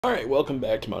Alright, welcome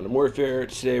back to Modern Warfare.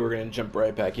 Today we're going to jump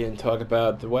right back in and talk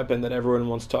about the weapon that everyone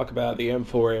wants to talk about, the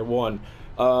M4A1.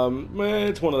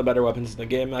 It's one of the better weapons in the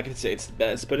game. I'm not going to say it's the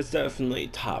best, but it's definitely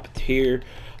top tier.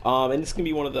 And it's going to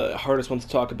be one of the hardest ones to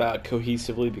talk about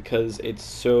cohesively because it's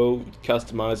so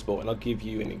customizable, and I'll give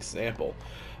you an example.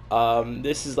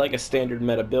 This is like a standard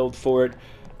meta build for it.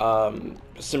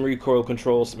 Some recoil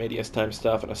control, some ADS time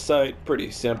stuff, and a sight. Pretty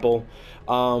simple.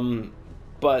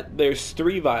 But there's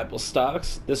three viable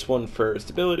stocks. This one for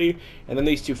stability, and then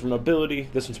these two for mobility.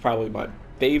 This one's probably my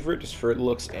favorite just for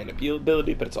looks and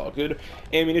ability, but it's all good.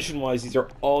 Ammunition-wise, these are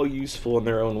all useful in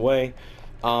their own way.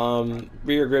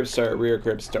 Rear grips,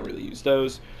 don't really use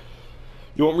those.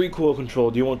 You want recoil control,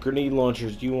 do you want grenade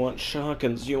launchers, do you want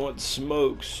shotguns, do you want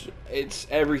smokes?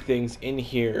 Everything's in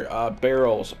here.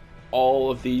 Barrels.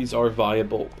 All of these are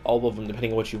viable, all of them,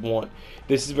 depending on what you want.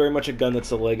 This is very much a gun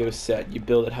that's a Lego set. You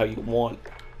build it how you want.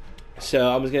 So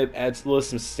I'm just gonna list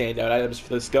some standout items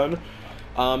for this gun.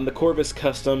 The Corvus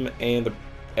Custom and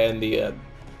the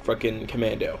frickin'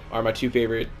 Commando are my two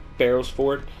favorite barrels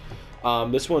for it.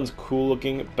 This one's cool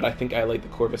looking, but I think I like the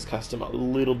Corvus Custom a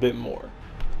little bit more,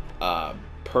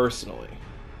 personally.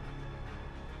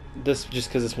 This just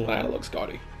because this one kind of looks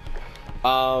gaudy.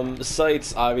 The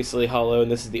sight's obviously hollow, and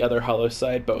this is the other hollow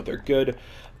sight. Both are good.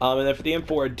 And then for the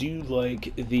M4, I do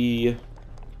like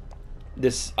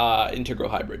this integral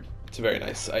hybrid. It's a very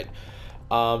nice sight.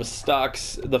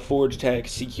 Stocks, the Forge Tech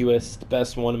CQS is the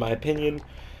best one in my opinion.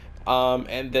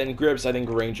 And then grips, I think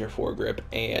Ranger foregrip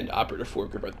and Operator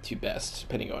foregrip are the two best,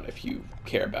 depending on if you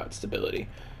care about stability.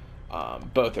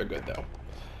 Both are good though.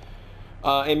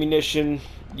 Ammunition,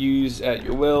 use at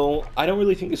your will. I don't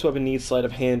really think this weapon needs sleight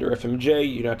of hand or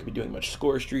FMJ. You're not going to be doing much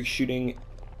score streak shooting.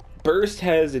 Burst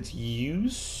has its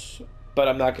use, but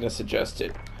I'm not going to suggest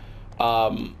it.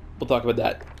 We'll talk about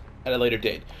that at a later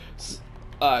date.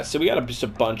 So we got just a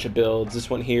bunch of builds. This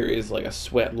one here is like a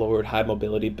Sweat Lord high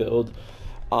mobility build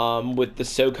with the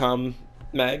SOCOM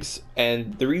mags.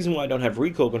 And the reason why I don't have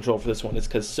recoil control for this one is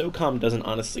because SOCOM doesn't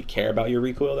honestly care about your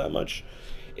recoil that much.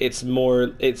 It's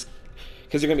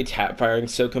because you're going to be tap firing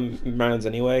SOCOM rounds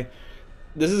anyway.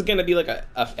 This is going to be like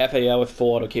a FAL with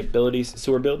full auto capabilities,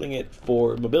 so we're building it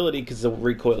for mobility because the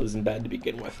recoil isn't bad to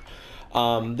begin with.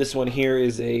 This one here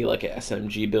is like an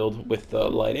SMG build with the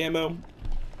light ammo,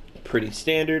 pretty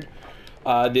standard.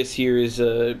 This here is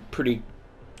a pretty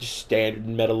standard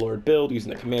Metal Lord build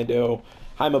using the Commando,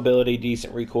 high mobility,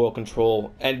 decent recoil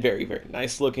control, and very, very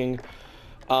nice looking.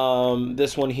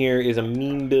 This one here is a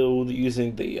mean build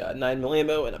using the 9mm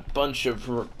ammo and a bunch of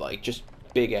like just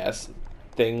big ass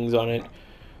things on it.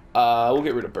 We'll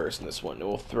get rid of burst in this one.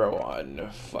 We'll throw on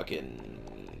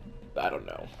fucking, I don't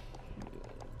know,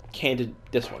 candid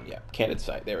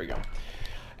sight. There we go.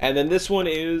 And then this one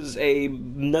is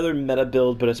another meta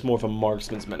build, but it's more of a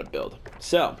marksman's meta build.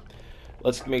 So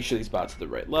let's make sure these bots are the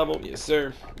right level. Yes,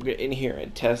 sir. We'll get in here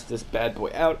and test this bad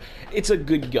boy out. It's a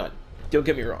good gun. Don't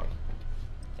get me wrong.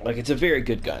 Like, it's a very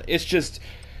good gun. It's just,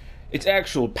 its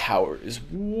actual power is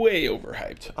way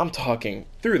overhyped. I'm talking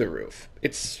through the roof.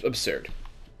 It's absurd.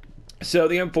 So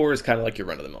the M4 is kind of like your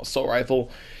run-of-the-mill assault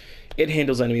rifle. It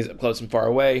handles enemies up close and far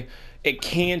away. It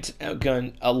can't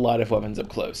outgun a lot of weapons up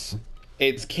close.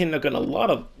 It can outgun a lot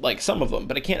of, like, some of them,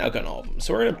 but it can't outgun all of them.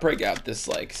 So we're going to break out this,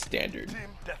 like, standard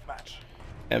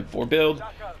M4 build.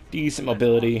 Decent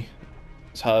mobility.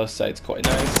 This hollow sight's quite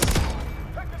nice.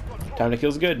 Time to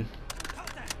kill's good.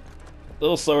 A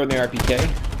little slower than the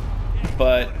RPK,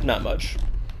 but not much.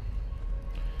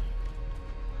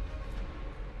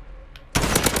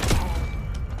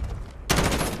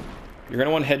 You're going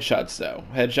to want headshots, though.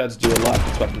 Headshots do a lot for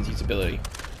this weapon's usability.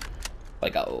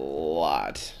 Like, a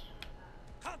lot.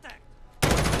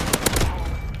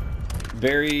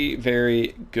 Very,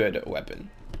 very good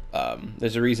weapon.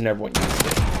 There's a reason everyone uses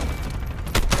it.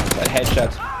 But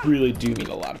headshots really do mean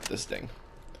a lot for this thing.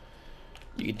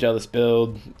 You can tell this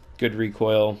build, good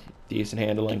recoil, decent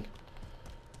handling.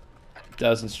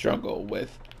 Doesn't struggle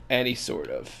with any sort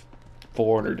of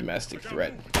foreign or domestic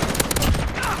threat.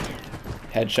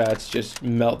 Headshots just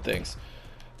melt things.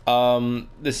 I'm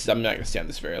not gonna stay on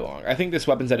this very long. I think this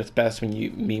weapon's at its best when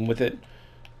you meme with it.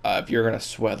 If you're gonna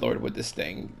Sweat Lord with this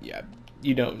thing, yeah,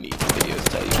 you don't need videos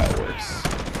to tell you how it works.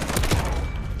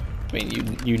 I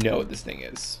mean, you know what this thing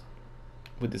is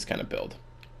with this kind of build.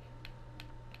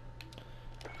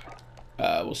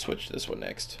 We'll switch to this one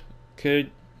next. Hey,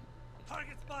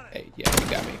 yeah, you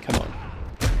got me. Come on.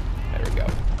 There we go.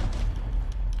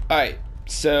 Alright,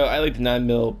 so I like the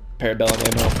 9mm Parabellum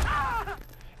ammo.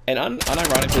 And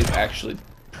unironically, it's actually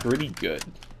pretty good.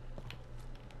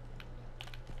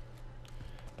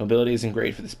 Mobility isn't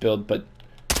great for this build, but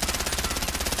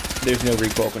there's no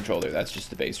recoil control there. That's just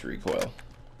the base recoil.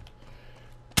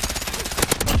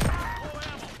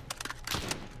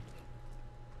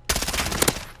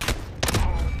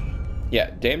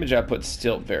 Yeah, damage output's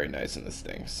still very nice in this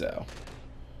thing, so.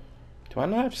 Do I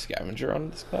not have scavenger on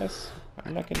this class?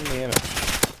 I'm not getting damage.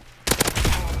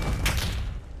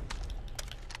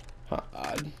 Huh,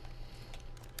 odd.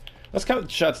 Let's count the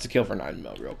shots to kill for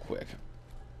 9mm real quick.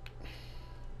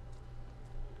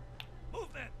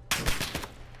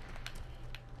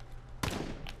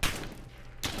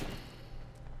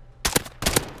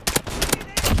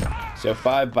 So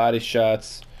 5 body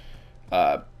shots.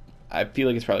 I feel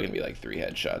like it's probably gonna be like 3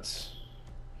 headshots.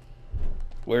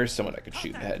 Where's someone I could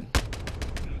shoot in the head?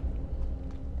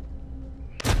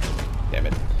 Damn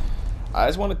it. I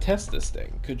just want to test this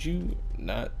thing. Could you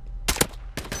not?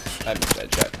 I missed that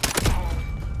headshot.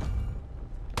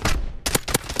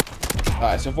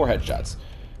 Alright, so 4 headshots.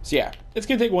 So yeah, it's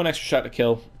gonna take 1 extra shot to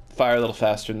kill. Fire a little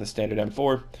faster than the standard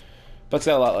M4. But it's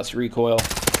got a lot less recoil.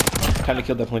 Time to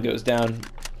kill definitely goes down.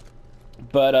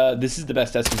 But this is the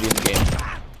best SMG in the game.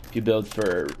 If you build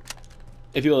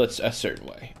it a certain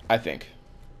way, I think.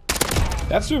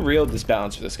 That's the real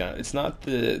disbalance for this gun. It's not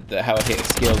the how it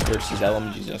scales versus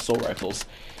LMGs and assault rifles.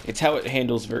 It's how it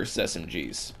handles versus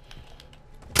SMGs.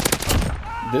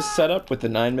 This setup with the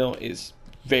 9mm is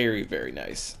very, very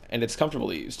nice. And it's comfortable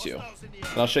to use too.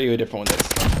 And I'll show you a different one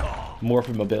that's more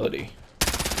for mobility.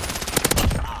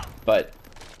 But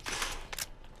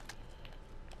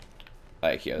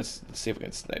like, yeah, let's see if we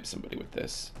can snipe somebody with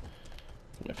this.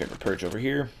 My favorite perch over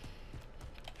here.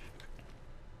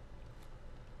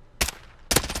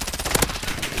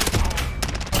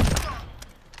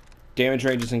 Damage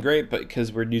range isn't great, but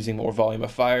because we're using more volume of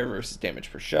fire versus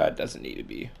damage per shot, doesn't need to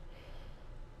be.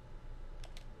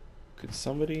 Could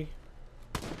somebody?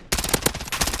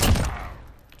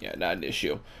 Yeah, not an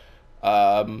issue.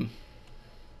 I want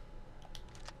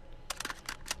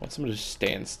someone to just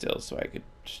stand still so I could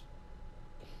just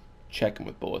check him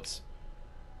with bullets.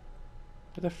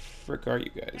 Where the frick are you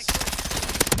guys?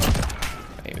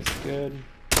 Aim is good.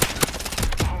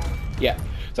 Yeah, so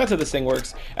that's how this thing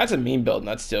works. That's a mean build, and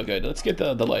that's still good. Let's get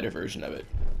the lighter version of it.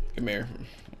 Come here.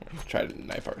 Try to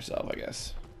knife ourselves, I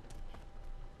guess.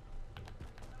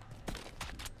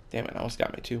 Damn it, almost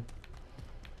got me too.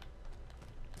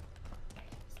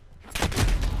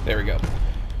 There we go.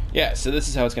 Yeah, so this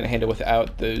is how it's going to handle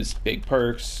without those big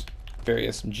perks. Very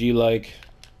SMG-like.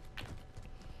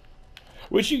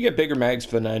 Wish you get bigger mags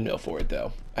for the 9mm for it,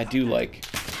 though. I do like...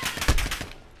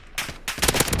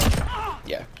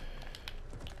 Yeah.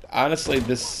 Honestly,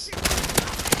 this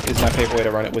is my favorite way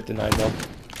to run it with the 9mm.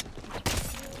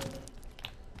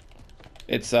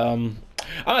 It's, I'm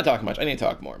not talking much. I need to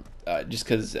talk more. Just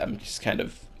because I'm just kind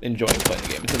of enjoying playing the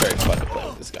game. It's very fun to play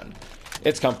with this gun.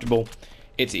 It's comfortable.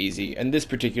 It's easy. And this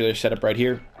particular setup right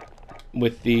here,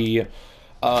 with the...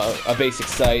 a basic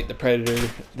sight, the Predator,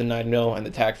 the 9mm, and the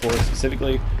TAC-4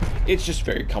 specifically, it's just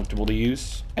very comfortable to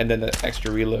use. And then the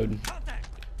extra reload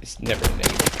is never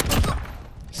negative.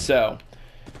 So,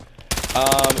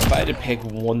 if I had to pick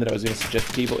one that I was going to suggest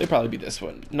to people, it'd probably be this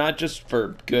one. Not just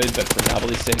for good, but for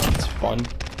novelty's sake, it's fun.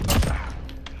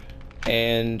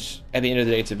 And at the end of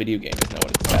the day, it's a video game, isn't that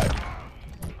what it's about?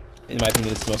 In my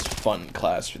opinion, it's the most fun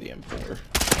class for the M4.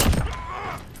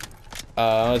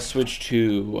 Let's switch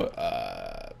to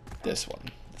this one,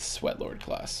 the Sweat Lord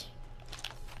class.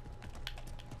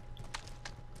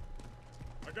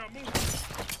 I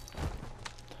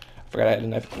forgot I had a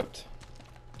knife equipped.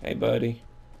 Hey, buddy.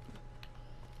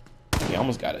 He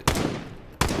almost got it.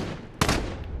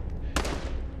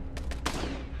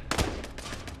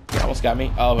 He almost got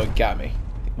me. Oh, it got me.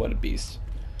 What a beast.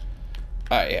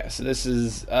 Alright, yeah, so this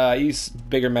is, I use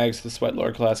bigger mags for the Sweat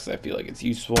Lord class because I feel like it's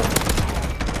useful.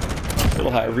 A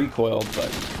little high recoil,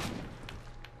 but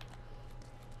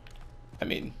I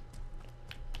mean,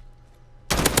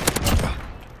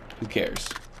 who cares?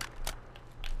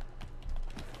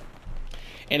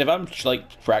 And if I'm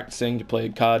like practicing to play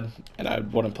COD and I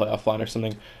want to play offline or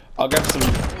something, I'll grab some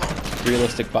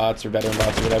realistic bots or veteran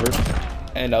bots or whatever,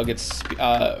 and I'll get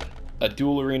a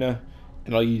dual arena,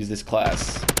 and I'll use this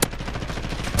class,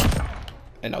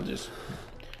 and I'll just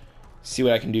see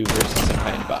what I can do versus some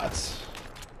high-end bots.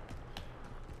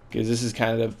 Because this is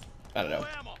kind of, I don't know.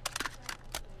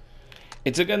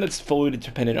 It's a gun that's fully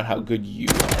dependent on how good you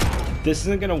are. This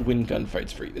isn't gonna win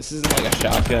gunfights for you. This isn't like a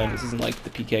shotgun. This isn't like the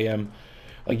PKM.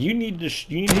 Like you need to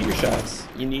hit your shots.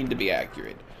 You need to be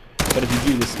accurate. But if you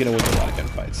do, this is gonna win a lot of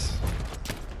gunfights.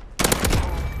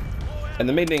 And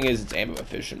the main thing is it's ammo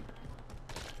efficient,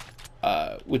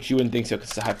 which you wouldn't think so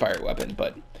because it's a high fire weapon.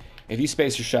 But if you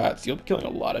space your shots, you'll be killing a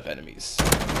lot of enemies.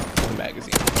 the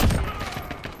magazine.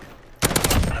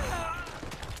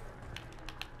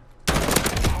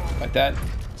 Like that.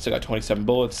 Still got 27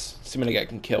 bullets. See how many I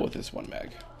can kill with this one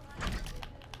mag.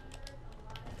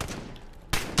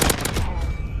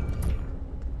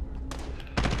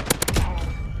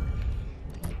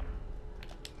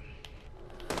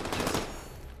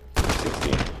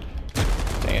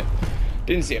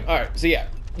 Didn't see him. Alright, so yeah,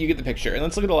 you get the picture. And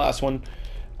let's look at the last one.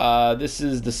 This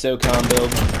is the SOCOM build.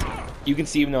 You can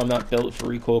see even though I'm not built for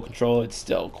recoil control, it's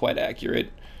still quite accurate.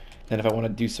 And if I want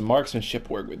to do some marksmanship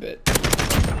work with it,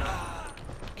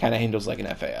 kind of handles like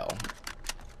an FAL.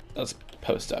 Let's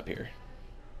post up here.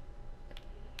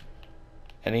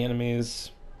 Any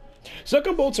enemies?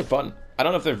 SOCOM bolts are fun. I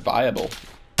don't know if they're viable,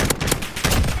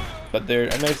 but they're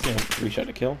a nice, 3-shot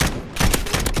to kill.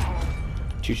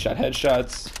 2-shot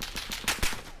headshots.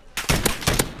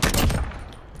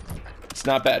 It's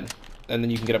not bad. And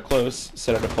then you can get up close,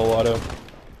 set it to full auto.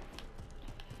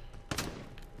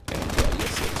 And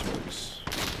yes, this works.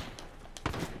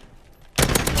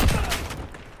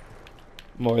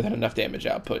 More than enough damage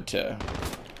output to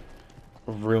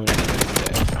ruin anything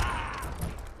today.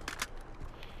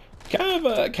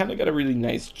 Kind of got a really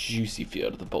nice juicy feel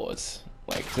to the bullets.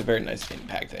 Like, it's a very nice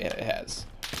impact that it has.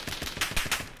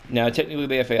 Now, technically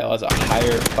the FAL has a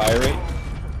higher fire rate,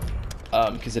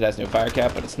 because it has no fire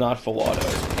cap, but it's not full auto,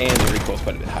 and the recoil is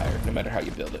quite a bit higher, no matter how you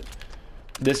build it.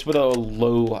 This, with a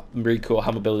low recoil,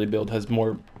 high mobility build, has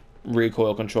more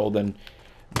recoil control than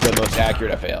the most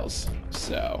accurate FALs.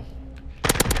 So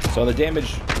the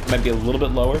damage might be a little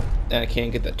bit lower, and I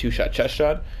can't get that 2-shot chest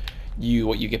shot.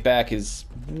 What you get back is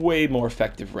way more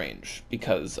effective range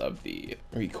because of the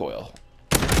recoil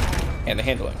and the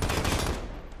handling.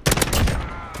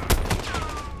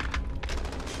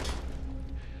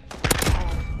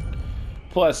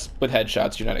 Plus, with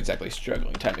headshots, you're not exactly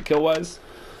struggling time to kill wise.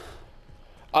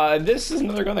 This is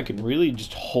another gun that can really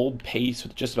just hold pace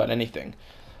with just about anything.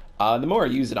 The more I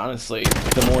use it, honestly,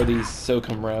 the more these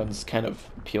SOCOM rounds kind of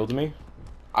appeal to me.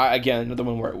 Again, another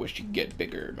one where I wish you could get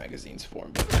bigger magazines for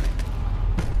them, but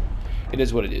it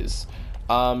is what it is.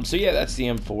 So yeah, that's the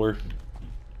M4.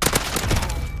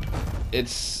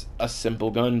 It's a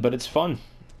simple gun, but it's fun.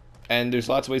 And there's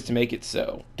lots of ways to make it,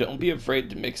 so don't be afraid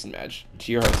to mix and match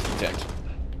to your heart's content.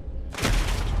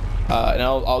 And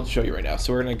I'll show you right now.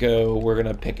 So we're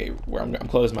gonna pick I'm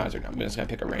closing my eyes right now. I'm just gonna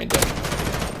pick a random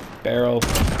barrel.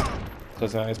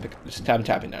 Close my eyes, I'm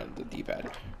tapping down the D-pad.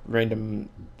 Random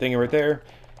thing right there.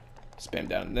 Spam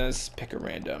down this, pick a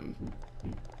random,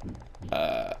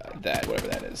 whatever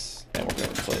that is. And we're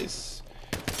gonna place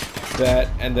that,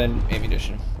 and then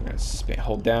ammunition. We're gonna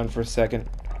hold down for a second,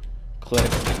 click,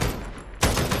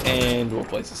 and we'll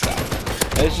place a stop.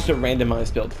 And it's just a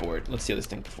randomized build for it. Let's see how this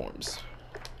thing performs.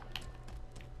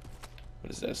 What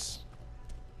is this?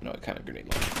 No, what kind of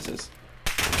grenade launcher is this?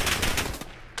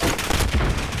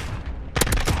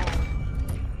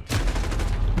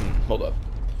 Hold up.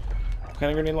 What kind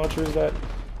of grenade launcher is that?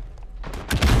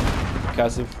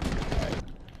 Concussive.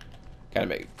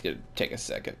 Alright. Gotta take a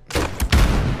second.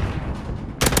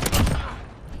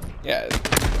 Yeah.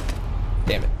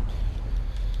 Damn it.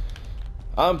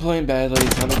 I'm playing badly.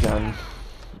 It's on a gun.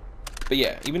 But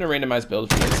yeah, even a randomized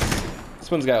build for this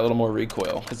one's got a little more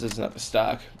recoil because it doesn't have a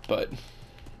stock,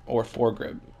 or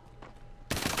foregrip.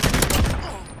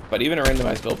 But even a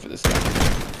randomized build for this gun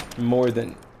more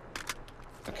than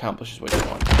accomplishes what you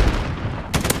want.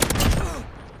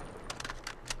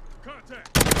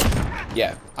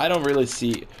 Yeah, I don't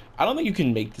think you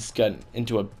can make this gun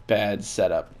into a bad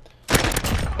setup.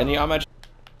 And yeah,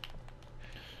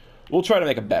 we'll try to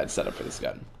make a bad setup for this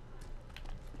gun.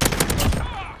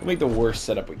 We'll make the worst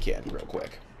setup we can real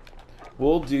quick.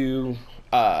 We'll do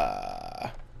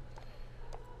I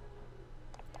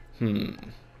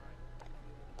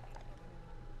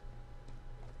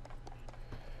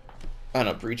don't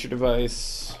know, breacher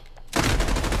device,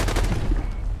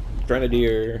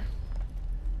 grenadier.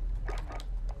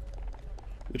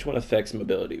 Which one affects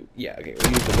mobility? Yeah, okay,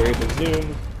 we'll use the variable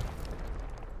zoom.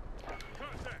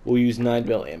 We'll use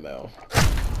 9mm ammo.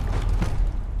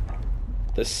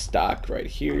 The stock right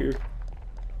here.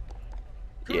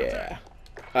 Yeah.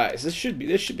 Alright, so this should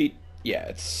be, yeah,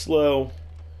 it's slow.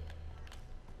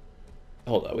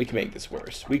 Hold on, we can make this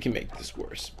worse. We'll get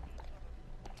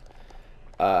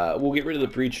rid of the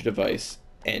breacher device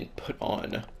and put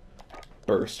on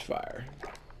burst fire.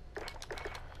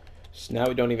 So now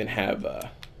we don't even have the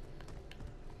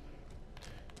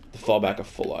fallback of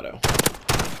full auto.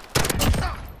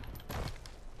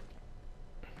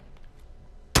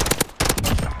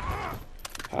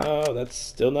 Oh, that's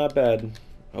still not bad.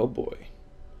 Oh boy.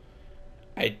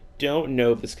 I don't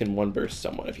know if this can one burst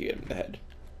someone if you hit him in the head.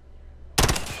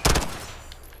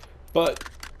 But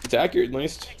it's accurate at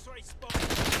least.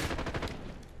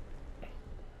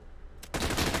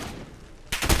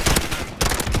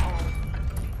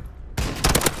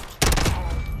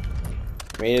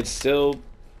 I mean, it still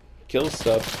kills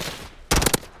stuff.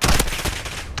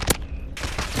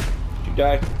 Did you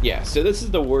die? Yeah, so this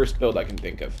is the worst build I can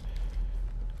think of.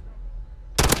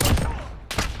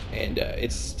 And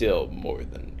it's still more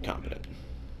than competent.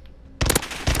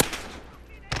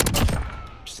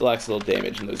 Just lacks a little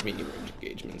damage in those medium range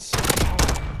engagements.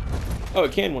 Oh,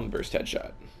 it can one burst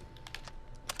headshot.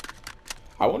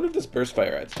 I wonder if this burst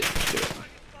fire adds damage to it.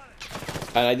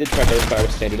 And I did try burst fire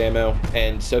with standard ammo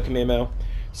and soakum ammo.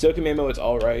 Soakum ammo is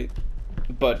alright,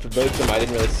 but for both of them I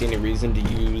didn't really see any reason to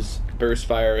use burst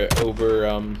fire over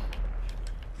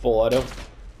full auto.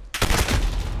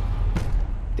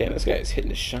 Damn, this guy is hitting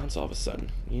his shots all of a sudden.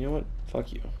 You know what?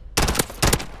 Fuck you.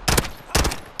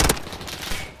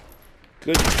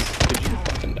 Goodness, did you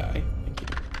fucking die? Thank you.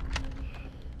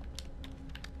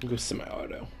 I'll go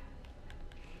semi-auto.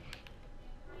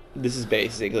 This is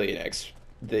basically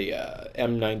the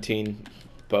M19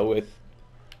 bow with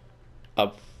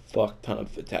a fuck ton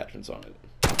of attachments on it.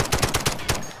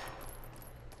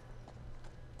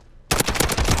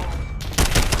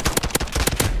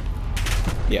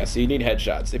 Yeah, so you need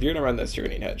headshots. If you're gonna run this, you're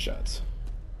gonna need headshots.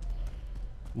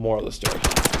 Moral of the story.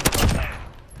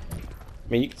 I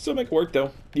mean, you can still make it work,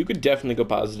 though. You could definitely go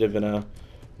positive in a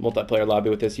multiplayer lobby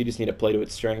with this. You just need to play to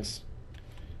its strengths.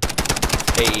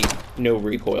 A no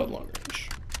recoil long range.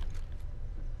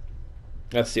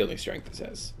 That's the only strength this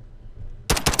has.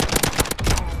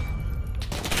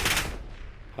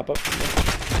 Hop up.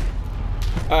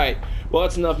 Alright, well,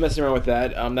 that's enough messing around with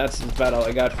that. That's about all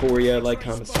I got for you. Like,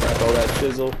 comment, subscribe, all that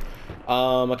shizzle.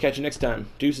 I'll catch you next time.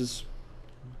 Deuces.